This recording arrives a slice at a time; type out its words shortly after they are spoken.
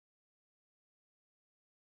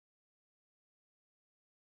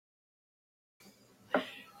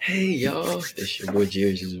Hey y'all, it's your boy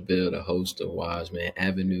Jerry Isabel, the host of Wise Man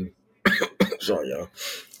Avenue. Sorry y'all,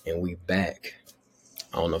 and we back.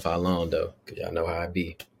 I don't know if how long though, cause y'all know how I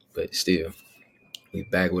be, but still, we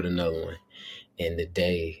back with another one. And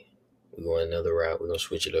today we're going another route. We're gonna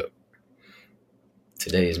switch it up.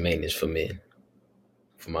 Today is maintenance for men,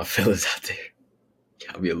 for my fellas out there.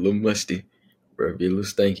 Y'all be a little musty, bro. Be a little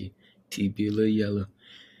stanky, teeth be a little yellow,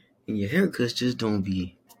 and your haircuts just don't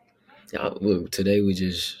be. Y'all, look, today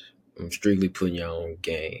I'm strictly putting y'all on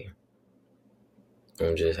game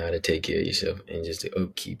on just how to take care of yourself and just to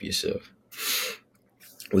upkeep yourself.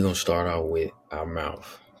 We're gonna start out with our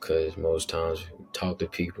mouth, cause most times we talk to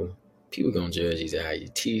people gonna judge either how your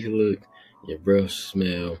teeth look, your breath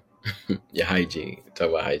smell, your hygiene. Talk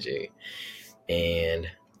about hygiene. And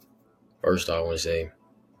first I wanna say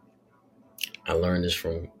I learned this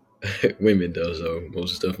from women though, so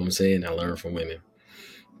most of the stuff I'm saying I learned from women.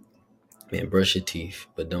 Man, brush your teeth,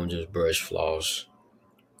 but don't just brush floss.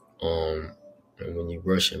 And when you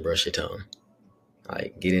brush your tongue.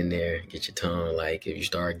 Like get in there, get your tongue. Like if you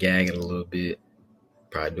start gagging a little bit,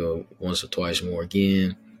 probably do it once or twice more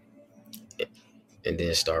again, and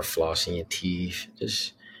then start flossing your teeth.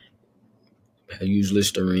 Just use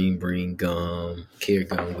Listerine, bring gum, carry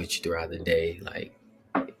gum with you throughout the day. Like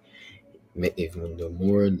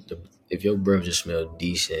if your breath just smells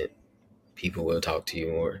decent, people will talk to you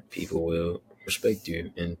more. People will respect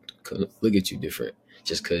you and look at you different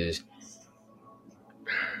just because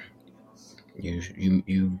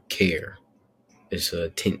you care. It's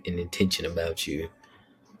an intention about you,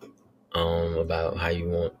 about how you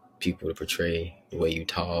want people to portray the way you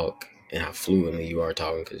talk and how fluently you are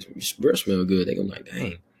talking. Because your breath smell good, they gonna be like,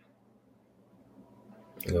 dang.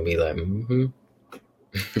 You're gonna be like, mm-hmm.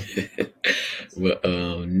 But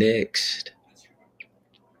next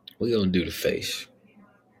we're gonna do the face.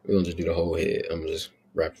 We're gonna just do the whole head. I'm gonna just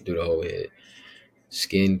wrap through the whole head.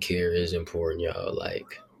 Skincare is important, y'all.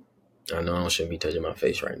 Like I know I shouldn't be touching my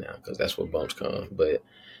face right now because that's what bumps come. But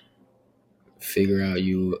figure out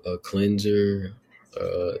you a cleanser,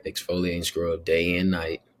 exfoliating scrub day and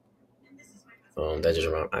night. That just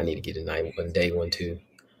remind I need to get a night one day one too.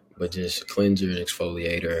 But just cleanser,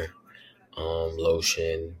 exfoliator,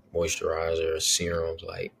 lotion, moisturizer, serums,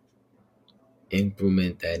 like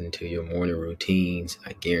implement that into your morning routines.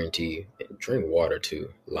 I guarantee you. And drink water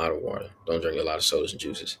too. A lot of water. Don't drink a lot of sodas and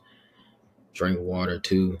juices. Drink water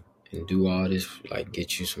too, and do all this. Like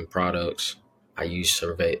get you some products. I use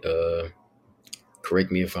Survey. Correct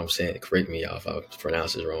me if I'm saying. Correct me y'all if I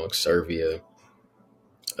pronounce it wrong. Servia.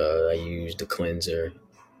 I use the cleanser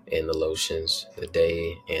and the lotions, the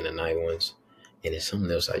day and the night ones. And it's something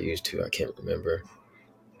else I use too. I can't remember.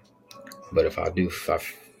 But if I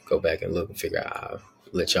go back and look and figure out, I'll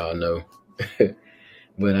let y'all know.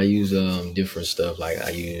 But I use different stuff. Like I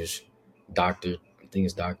use Doctor, I think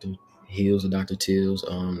it's Doctor Heels or Doctor Teals,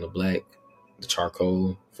 the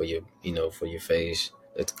charcoal for for your face.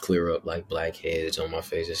 Let's clear up like blackheads on my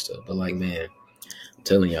face and stuff. But like man, I'm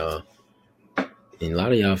telling y'all, and a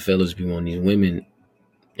lot of y'all fellas be wanting these women.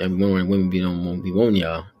 I be wondering women won't be wanting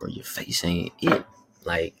y'all, bro. Your face ain't it.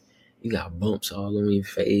 Like you got bumps all on your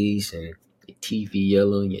face and your teeth be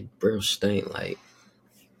yellow and your breath stink. Like,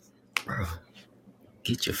 bro,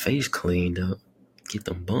 get your face cleaned up, get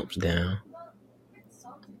them bumps down,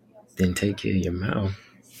 then take care of your mouth.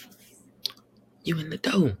 You in the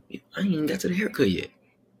dough. I ain't even got to the haircut yet.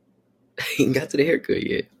 I ain't got to the haircut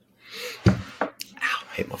yet. Ow,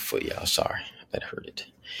 I hit my foot, y'all. Sorry. That hurt it.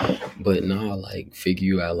 But no, like figure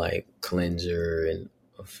you out like cleanser and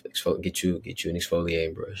get you an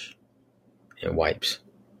exfoliating brush and wipes.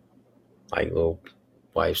 Like little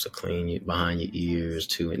wipes to clean you behind your ears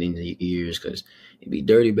too and into your ears because it be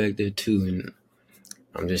dirty back there too. And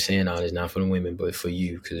I'm just saying all this not for the women, but for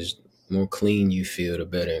you because more clean you feel, the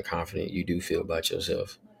better and confident you do feel about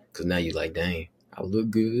yourself. Because now you like, dang, I look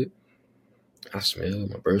good. I smell,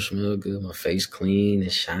 my breath smell good. My face clean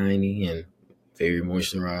and shiny and very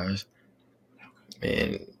moisturized.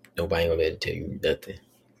 Man, nobody gonna be able to tell you nothing.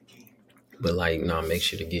 But like, nah, make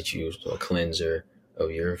sure to get you a cleanser of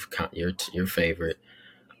your favorite.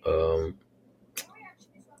 Um,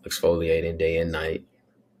 Exfoliating day and night,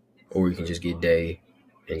 or you can just get day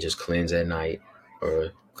and just cleanse at night,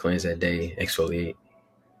 or cleanse that day, exfoliate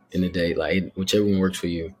in the day, like whichever one works for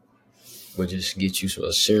you. But just get you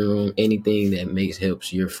a serum, anything that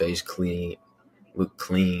helps your face look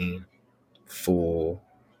clean, full,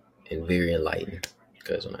 and very enlightened.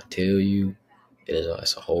 Because when I tell you,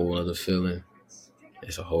 it's a whole other feeling.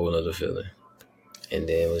 It's a whole other feeling. And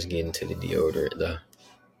then let's get into the deodorant,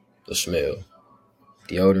 the smell,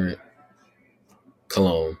 deodorant,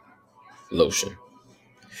 cologne, lotion.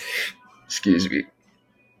 Excuse me.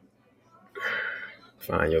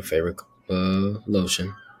 Find your favorite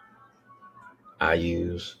lotion. I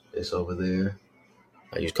use it's over there.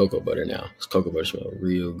 I use cocoa butter now. This cocoa butter smells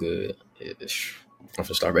real good. I'm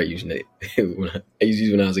gonna start back using it. I used to use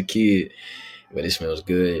it when I was a kid, but it smells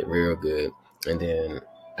good, real good. And then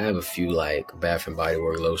I have a few like Bath and Body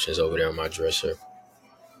Works lotions over there on my dresser,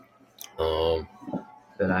 um,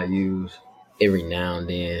 that I use every now and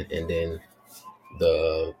then. And then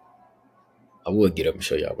the I would get up and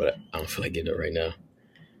show y'all, but I don't feel like getting up right now.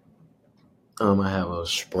 I have a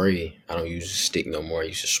spray. I don't use a stick no more. I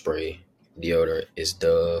use a spray deodorant. It's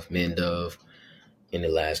Dove, Men Dove, and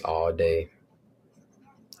it lasts all day,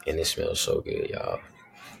 and it smells so good, y'all.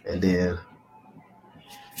 And then,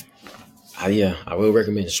 I will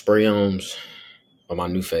recommend spray-ons are my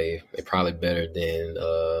new fave. They're probably better than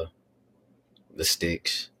the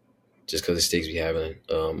sticks, just because the sticks be having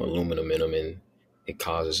aluminum in them, and it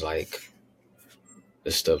causes like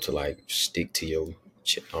the stuff to like stick to your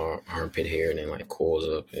armpit hair, and then like coils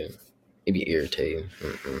up, and it be irritating.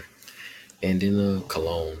 Mm-mm. And then the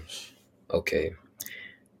colognes. Okay,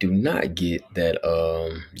 do not get that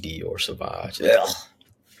Dior Sauvage.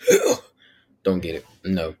 Ugh. Don't get it.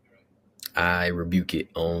 No, I rebuke it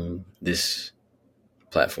on this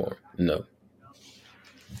platform. No,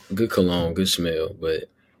 good cologne, good smell, but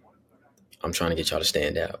I'm trying to get y'all to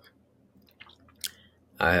stand out.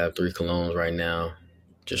 I have 3 colognes right now,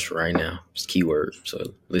 just right now. It's keyword,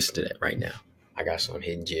 so listen to that right now. I got some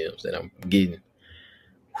hidden gems that I'm getting.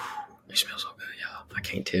 They smell so good, y'all. I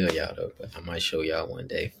can't tell y'all though, but I might show y'all one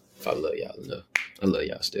day if I love y'all enough. I love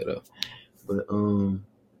y'all still though. But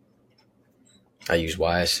I use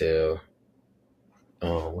YSL.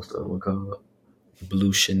 What's the other one called?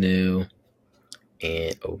 Blue Chanel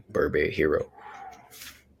and Burberry Hero.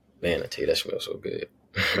 Man, I tell you that smells so good.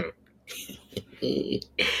 Panty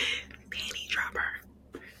dropper.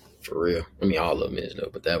 For real. I mean, all of them is though,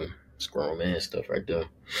 but that one, it's grown man stuff right there.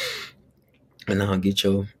 And I'll get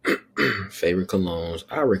your favorite colognes.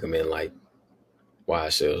 I recommend like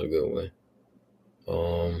YSL is a good one.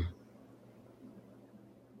 Um,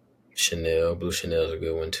 Chanel, Blue Chanel is a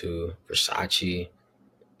good one too. Versace,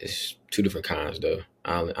 it's 2 different kinds though.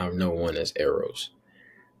 I know one that's Eros.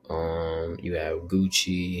 You have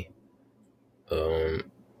Gucci. Um,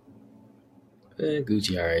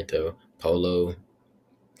 Gucci, all right though. Polo,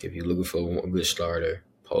 if you're looking for a good starter,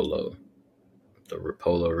 Polo, the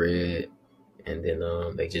Polo Red, and then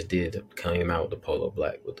they just came out with the Polo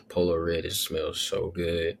Black. With the Polo Red, it smells so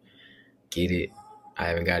good. Get it? I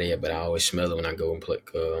haven't got it yet, but I always smell it when I go and play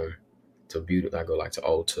to beauty. I go like to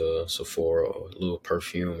Ulta, Sephora, or little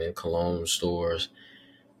perfume and cologne stores,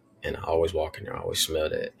 and I always walk in there. I always smell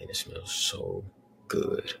that, and it smells so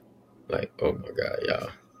good. Like, oh my god, y'all,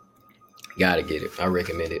 gotta get it. I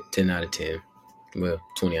recommend it. 10 out of 10. Well,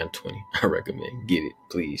 20 out of 20. I recommend get it,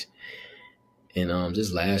 please. And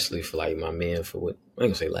just lastly for like my man for what I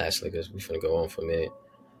ain't gonna say lastly because we finna go on for a minute.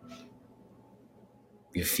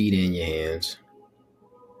 Your feet and your hands.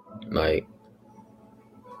 Like,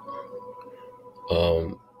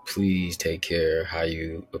 please take care how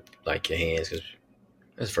you like your hands because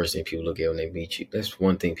that's the first thing people look at when they meet you. That's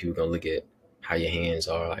one thing people gonna look at how your hands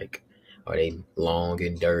are. Like, are they long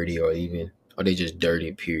and dirty, or even are they just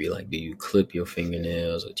dirty? Period. Like, do you clip your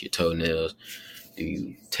fingernails or your toenails? Do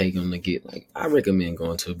you take them to get like? I recommend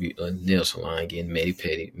going to a nail salon, getting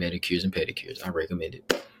manicures and pedicures. I recommend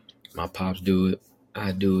it. My pops do it.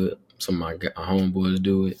 I do it. Some of my homeboys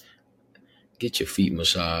do it. Get your feet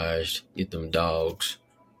massaged. Get them dogs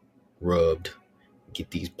rubbed.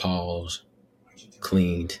 Get these paws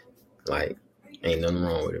cleaned. Like, ain't nothing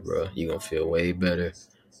wrong with it, bro. You gonna feel way better.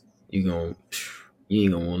 You ain't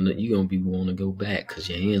gonna want to. You gonna be want to go back because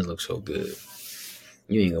your hands look so good.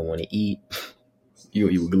 You ain't gonna want to eat. You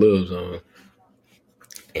with gloves on.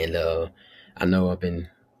 And I know I've been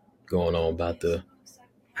going on about the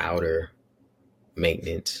outer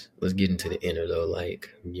maintenance. Let's get into the inner though. Like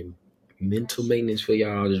your mental maintenance for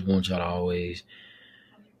y'all. I just want y'all to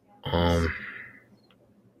um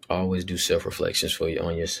always do self-reflections for you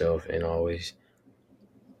on yourself, and always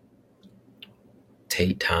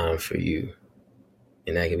take time for you.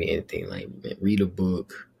 And that can be anything, like read a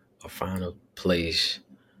book or find a place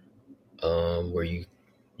where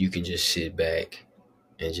you can just sit back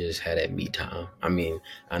and just have that me time. I mean,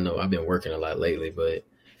 I know I've been working a lot lately, but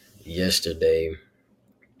yesterday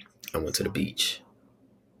I went to the beach.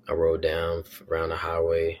 I rode down around the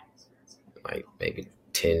highway, like maybe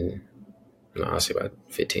 10, no, I'll say about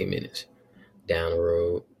 15 minutes down the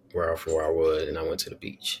road from where I was, and I went to the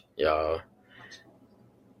beach. Y'all,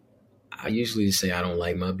 I usually say I don't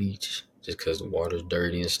like my beach, just because the water's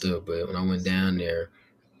dirty and stuff. But when I went down there,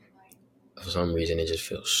 for some reason, it just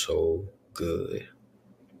felt so good.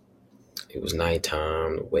 It was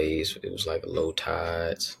nighttime. The waves, it was like a low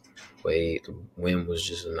tides. Wave, the wind was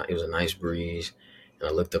just it was a nice breeze. And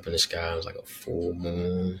I looked up in the sky. It was like a full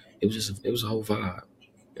moon. It was a whole vibe.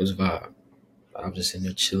 It was a vibe. I was just sitting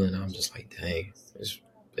there chilling. I'm just like, dang, I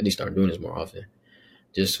need to start doing this more often.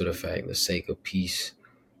 Just for the sake of peace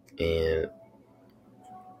and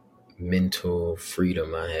mental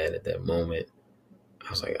freedom I had at that moment. I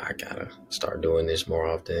was like, I gotta start doing this more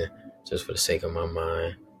often, just for the sake of my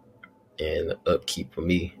mind and the upkeep for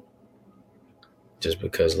me. Just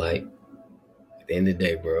because, like, at the end of the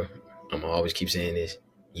day, bro, I'm always keep saying this: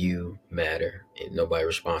 you matter, and nobody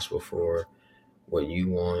responsible for what you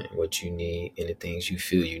want, what you need, and the things you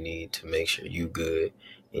feel you need to make sure you good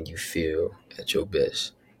and you feel at your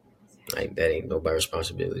best. Like, that ain't nobody's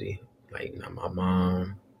responsibility. Like, not my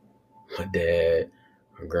mom, my dad,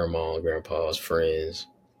 my grandma, grandpa's friends,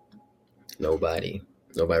 nobody.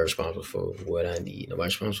 Nobody responsible for what I need. Nobody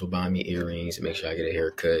responsible for buying me earrings and make sure I get a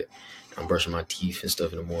haircut. I'm brushing my teeth and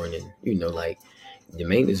stuff in the morning. Like, the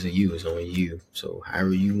maintenance of you is on you. So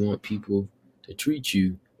however you want people to treat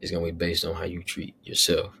you is going to be based on how you treat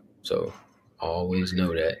yourself. So always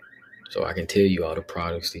know that. So I can tell you all the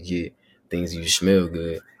products to get, things you smell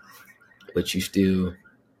good, but you still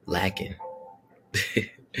lacking.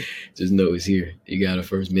 Just know it's here. You got to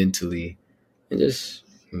first mentally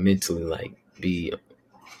like be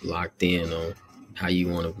locked in on how you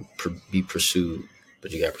want to be pursued,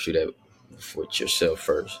 but you got to pursue that with yourself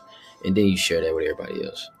first, and then you share that with everybody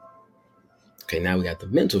else. Okay, now we got the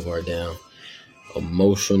mental part down.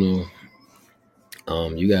 Emotional.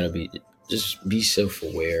 You got to be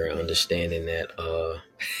self-aware, understanding that.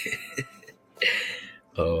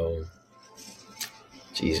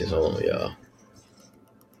 Jesus, hold on, y'all.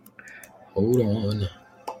 Hold on.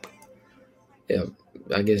 Yeah,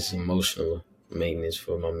 I guess emotional maintenance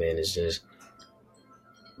for my man is just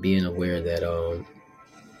being aware that ow,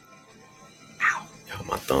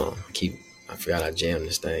 my thumb. I forgot I jammed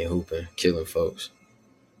this thing, hooping, killing folks.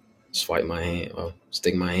 Swipe my hand,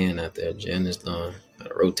 stick my hand out there, jam this thumb,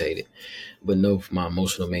 gotta rotate it. But no, for my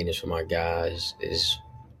emotional maintenance for my guys is,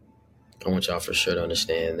 I want y'all for sure to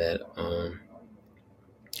understand that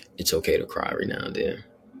it's okay to cry every now and then,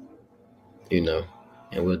 and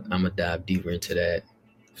I'm gonna dive deeper into that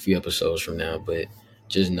a few episodes from now. But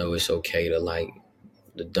just know it's okay to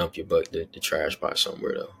dump your the trash pot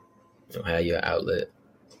somewhere though. Have your outlet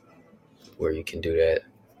where you can do that.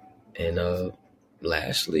 And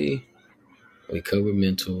lastly, we cover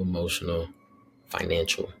mental, emotional,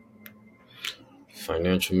 financial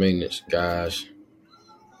maintenance, guys.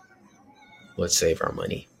 Let's save our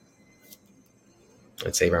money.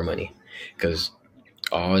 Because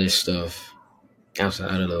all this stuff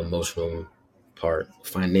outside of the emotional part,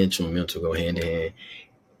 financial and mental go hand in hand.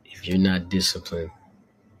 If you're not disciplined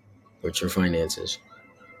with your finances,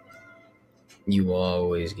 you will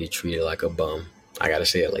always get treated like a bum. I gotta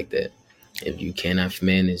say it like that. If you cannot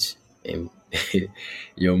manage and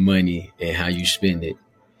your money and how you spend it,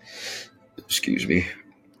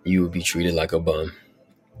 you will be treated like a bum.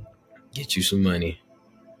 Get you some money.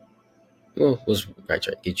 Well, let's right.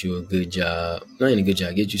 Get you a good job. Not even a good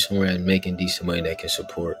job. Get you somewhere that's making decent money that can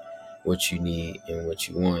support what you need and what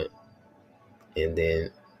you want. And then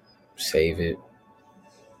save it,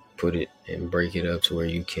 put it and break it up to where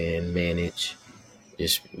you can manage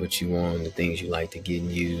just what you want, the things you like to get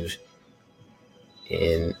and use.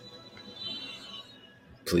 And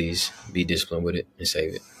please be disciplined with it and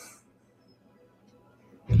save it.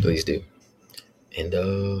 Please do. And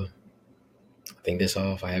I think that's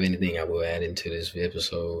all. If I have anything, I will add into this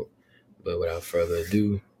episode. But without further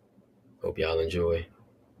ado, hope y'all enjoy.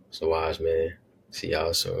 It's the Wise Man. See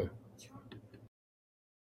y'all soon.